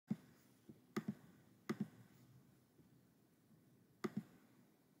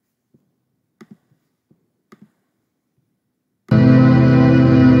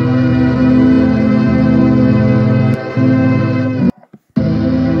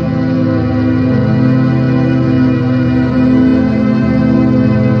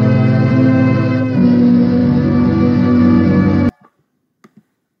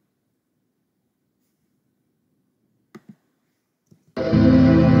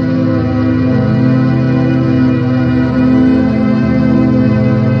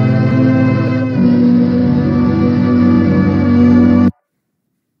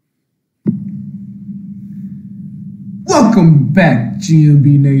Welcome back,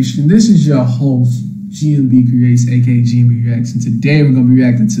 GMB Nation. This is your host, GMB Creates, aka GMB Reacts, and today we're gonna be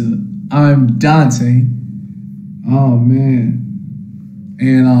reacting to Imdontai. Oh man.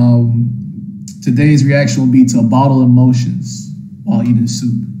 And today's reaction will be to Bottle Emotions while eating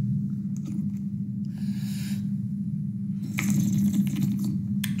soup.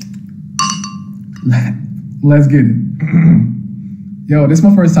 Let's get it. Yo, this is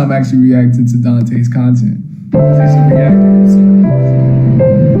my first time actually reacting to Dante's content. Give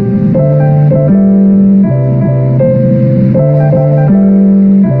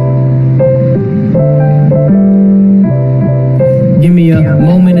me a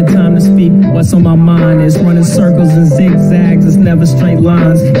moment of time to speak what's on my mind. It's running circles and zigzags, it's never straight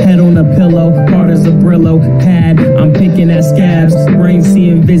lines. Head on a pillow, heart as a Brillo pad. I'm picking at scabs, brain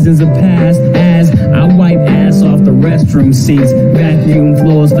seeing visions of past. As I wipe ass off the restroom seats, vacuum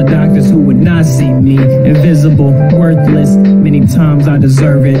floors for doctors who would not see me. Invisible, worthless, many times I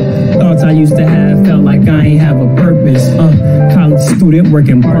deserve it. Thoughts I used to have felt like I ain't have a purpose. College student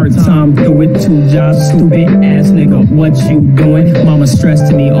working part-time, through it 2 jobs, stupid ass nigga, what you doing? Mama stressed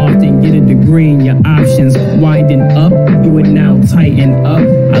to me often, get a degree in your options, widen up, do it now, tighten up.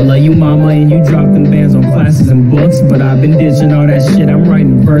 I love you mama and you drop them bands on classes and books, but I've been ditching all that shit, I'm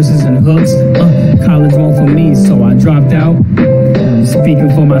writing verses and hooks. College won't for me, so I dropped out. Speaking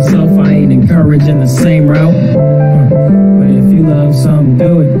for myself, I ain't encouraging the same route. But if you love something,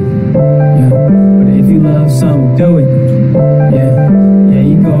 do it. Yeah. But if you love something, do it. Yeah. Yeah,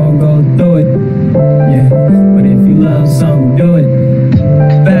 you gon' go through it. Yeah. But if you love something, do it.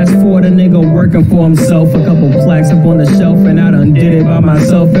 Fast forward, a nigga working for himself, a couple plaques up on the shelf, and I done did it by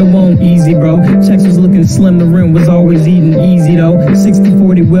myself. It won't easy, bro. Checks was looking slim, the rim was always eating easy though.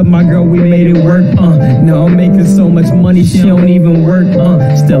 60-40 with my girl, we made it work. Now I'm making so much money, she don't even work.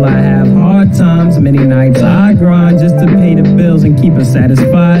 Still I have hard times, many nights I grind just to pay the bills and keep her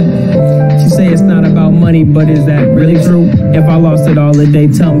satisfied. She say it's not about money, but is that really true? If I lost it all today,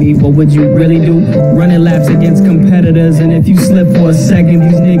 tell me, what would you really do? Running laps against competitors, and if you slip for a second,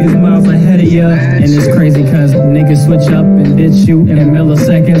 these niggas miles ahead of ya. And it's crazy cause niggas switch up and ditch you in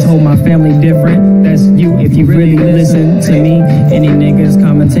milliseconds. Hold my family different, that's you if you really listen to me. Any niggas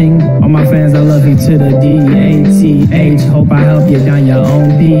commenting on my fans, I love you to the D-A-T-H. Hope I help you down your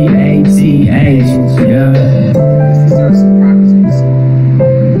own P-A-T-H. Yeah.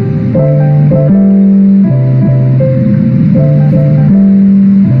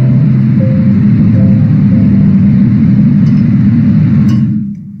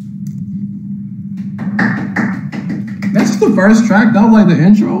 That's the first track. That was like the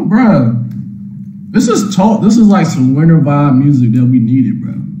intro, bro. This is like some winter vibe music that we needed,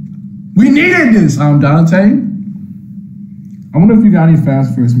 bro. We needed this. Imdontai. I wonder if you got any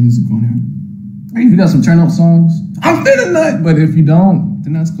fast first music on here. Hey, if you got some turn up songs, I'm feeling that. But if you don't,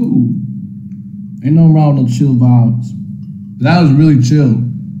 then that's cool. Ain't nothing wrong with no chill vibes. But that was really chill.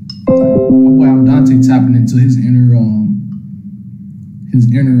 My boy Imdontai tapping into his inner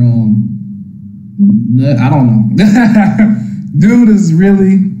I don't know. Dude is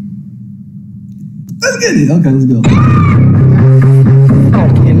really. Let's get it. Okay, let's go.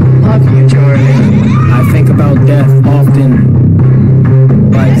 Fucking love you, Jordan. I think about death often,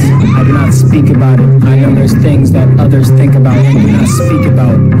 but I do not speak about it. I know there's things that others think about and do not speak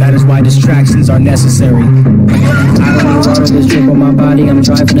about. That is why distractions are necessary. I don't need water, this drip on my body. I'm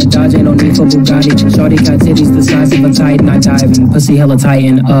driving a Dodge, ain't no need for Bugatti. Shorty got titties the size of a Titan. I dive in, pussy hella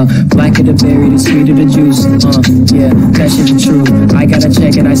tighten. Blacker the berry, the sweeter the juice. Yeah, that shit's true. I got a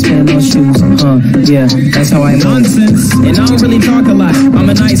check and I spend on shoes. Yeah, that's how I nonsense. And I don't really talk a lot. I'm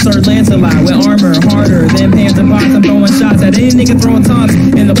a nice Sir Lancelot with armor harder than pants and pots. I'm throwing shots at any nigga throwing taunts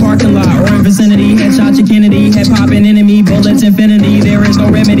in the parking lot or in vicinity. Headshot your Kennedy, head popping enemy, bullets infinity. There is no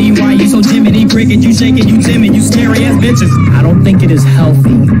remedy. Why you so timid? Cricket, you shaking, you timid, you scary ass bitches. I don't think it is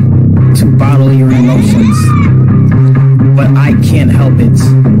healthy to bottle your emotions, but I can't help it.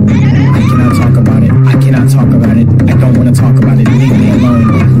 I cannot talk about it. I cannot talk about it. I don't want to talk about it. Leave me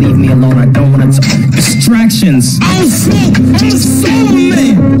alone. Leave me alone. I don't want to talk. Distractions. I'm so man.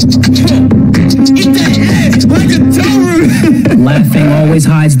 Eat that ass like a toad. Laughing always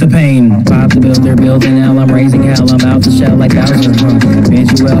hides the pain. About to build their building, hell, I'm raising hell. I'm out to shell like Bowser.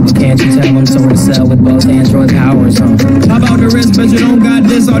 Can't you well, but can't you tell I'm sort of cell with both Android powers. How about the wrist, but you don't got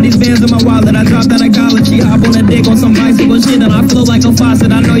this. All these bands in my wallet. I dropped out of college. She hop on a dick on some bicycle shit, and I flow like a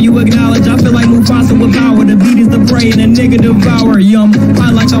faucet. I know you acknowledge. I feel like Mufasa with power. The beat is the prey and a nigga devour. Yum,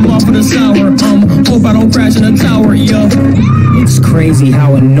 I like I'm off of the sour. Hope I don't crash in a tower. Yo, it's crazy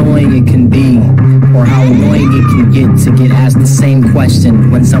how annoying it can be. or how annoying it can get asked the same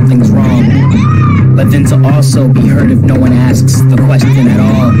question when something's wrong. But then to also be heard if no one asks the question at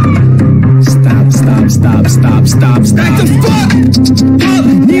all. Stop. Back the fuck up,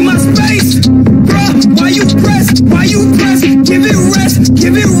 need my space, bruh. Why you press? Give it rest.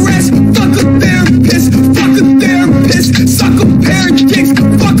 Fuck a therapist, suck a pair of dicks.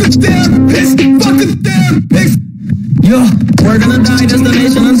 Fuck a therapist. Yo, we're gonna die,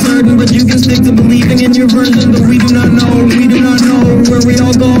 destination uncertain, but you can stick to believing in your version. But we do not know where we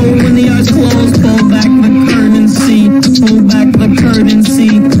all go when the eyes close. Pull back the curtain,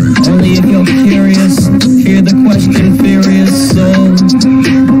 see. Only if you're curious, hear the question, furious soul.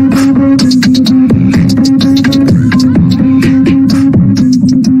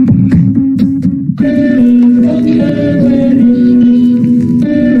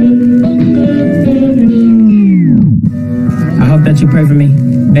 I hope that you pray for me.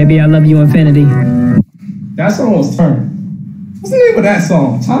 Baby, I love you infinity. That song was turned. What's the name of that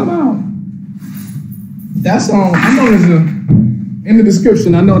song? Time Out. That song, I know there's in the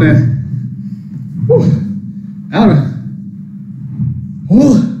description, I know that. Whew.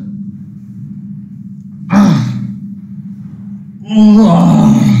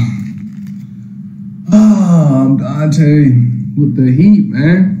 Imdontai with the heat,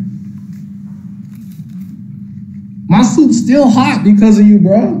 man. My soup's still hot because of you,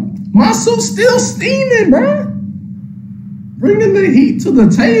 bro. My soup's still steaming, bro. Bringing the heat to the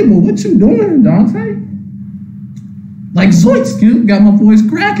table. What you doing, Imdontai? Like Zoids, dude, got my voice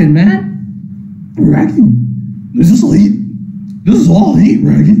cracking, man. Cracking. This is all heat. This is all heat,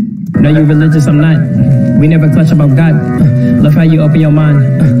 Raggy. No, you religious, I'm not. We never clutch about God. Love how you open your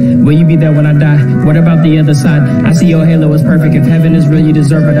mind. Will you be there when I die? What about the other side? I see your halo is perfect. If heaven is real, you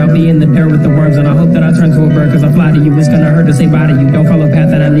deserve it. I'll be in the dirt with the worms, and I hope that I turn to a bird, cause I fly to you. It's gonna hurt to say bye to you. Don't follow the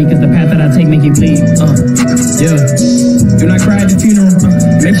path that I lead, cause the path that I take make you bleed. Yeah. Do not cry at the funeral.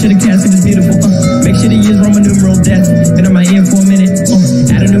 Make sure the casket is beautiful. Make sure the years Roman numeral death. Been on my ear for a minute.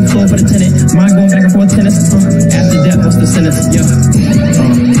 Add a new flow for the tenant. Mind going back and forth tennis. After death, what's the sentence? Yeah.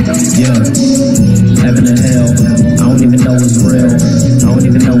 Heaven and hell. I don't even know what's real.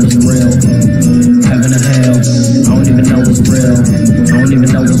 Heaven and hell. I don't even know what's real.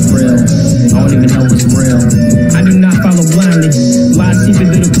 I do not follow blindly. Lies seeping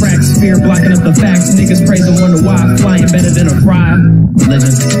through the cracks. Fear blocking up the facts. Niggas praise and wonder why. Flying better than a fry.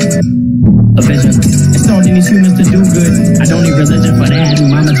 Religion. A vision. Insulting these humans to do good. I don't need religion for that.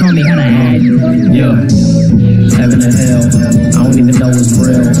 Mama told me how to act. Yeah. Heaven and hell. I don't even know what's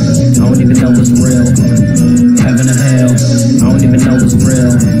real. Heaven and hell. I don't even know what's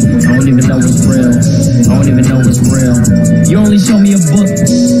real. You only show me a book.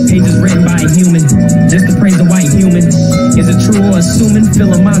 Pages written by a human. Just to praise a white human. Is it true or assuming?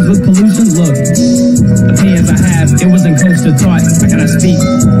 Filling minds with pollution? Look. Opinions I have. It wasn't coached or taught. I gotta speak.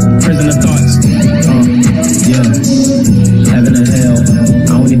 Prison of thoughts. Yeah. Heaven and hell.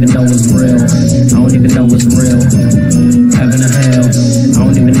 I don't even know what's real. Heaven and hell. I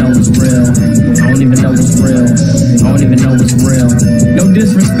don't even know what's real. No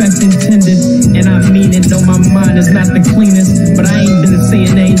disrespect intended, and I mean it. No, my mind is not the cleanest, but I ain't been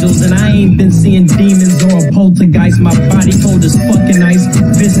seeing angels, and I ain't been seeing demons or a poltergeist. My body cold as fucking ice.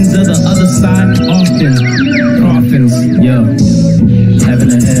 Visions of the other side, often coffins. Yeah. Heaven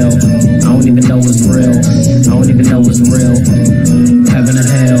and hell. I don't even know what's real. Heaven and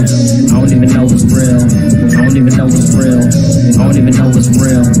hell. I don't even know what's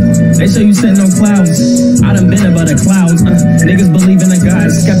real. They show you sitting on clouds. I done been above the clouds. Niggas believe in a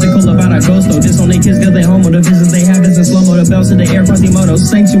God. Skeptical about our ghost, though. This on they kids cause they homo. The visions they have is in slow-mo. The bells in the air, Quasimodo.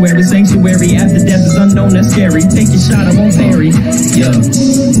 Sanctuary. After death is unknown, that's scary. Take your shot, I won't parry. Yeah.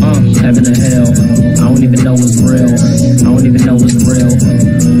 Heaven and hell. I don't even know what's real.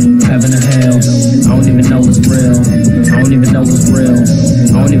 Heaven and hell. I don't even know what's real.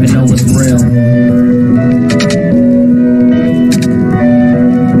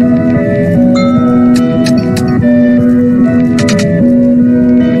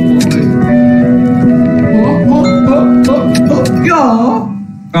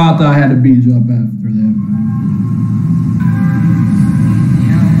 I thought I had a beat drop after that, man.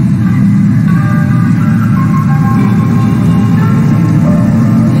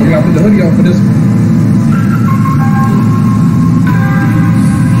 I gotta put the hoodie on for this one.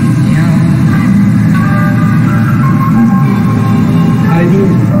 How you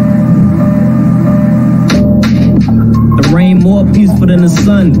doing? The rain more peaceful than the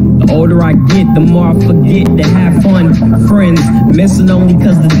sun. The older I I get, the more I forget to have fun. Friends, missing only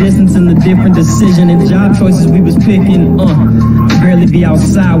cause the distance and the different decision and job choices we was picking. Barely be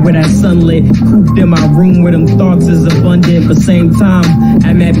outside with that sunlit, cooped in my room where them thoughts is abundant. But same time,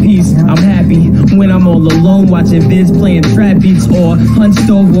 I'm at peace, I'm happy when I'm all alone watching vids playing trap beats or hunched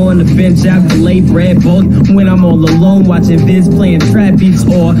over on the bench after late bread bowl. When I'm all alone watching vids playing trap beats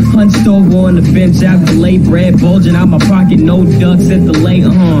or hunched over on the bench after late bread bulging out my pocket, no ducks at the lake,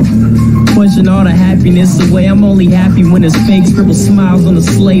 pushing all the happiness away. I'm only happy when it's fake, scribble smiles on the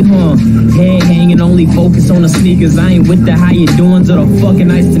slate, head hanging, only focus on the sneakers. I ain't with the how you doings or the fucking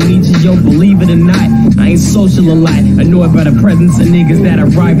nice to meet you, yo, believe it or not, I ain't social a lot, annoyed by the presence of niggas that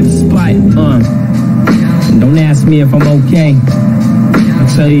arrive at the spot, don't ask me if I'm okay,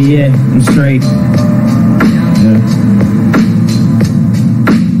 I'll tell you, yeah, I'm straight,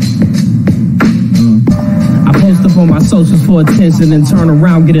 on my socials for attention and turn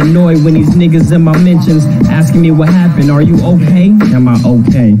around, get annoyed when these niggas in my mentions asking me what happened, are you okay? Am I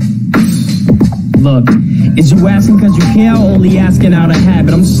okay? Look, is you asking cause you care or only asking out of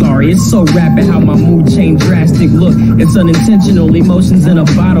habit? I'm sorry, it's so rapid how my mood changed drastic. Look, it's unintentional, emotions in a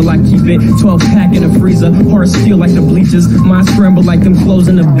bottle, I keep it 12 pack in the freezer, heart steel like the bleachers, mind scramble like them clothes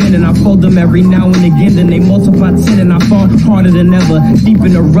in the bin, and I fold them every now and again, then they multiply 10 and I fall harder than ever, deep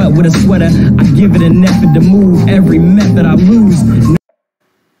in the rut with a sweater, I give it an effort to move, every method I lose.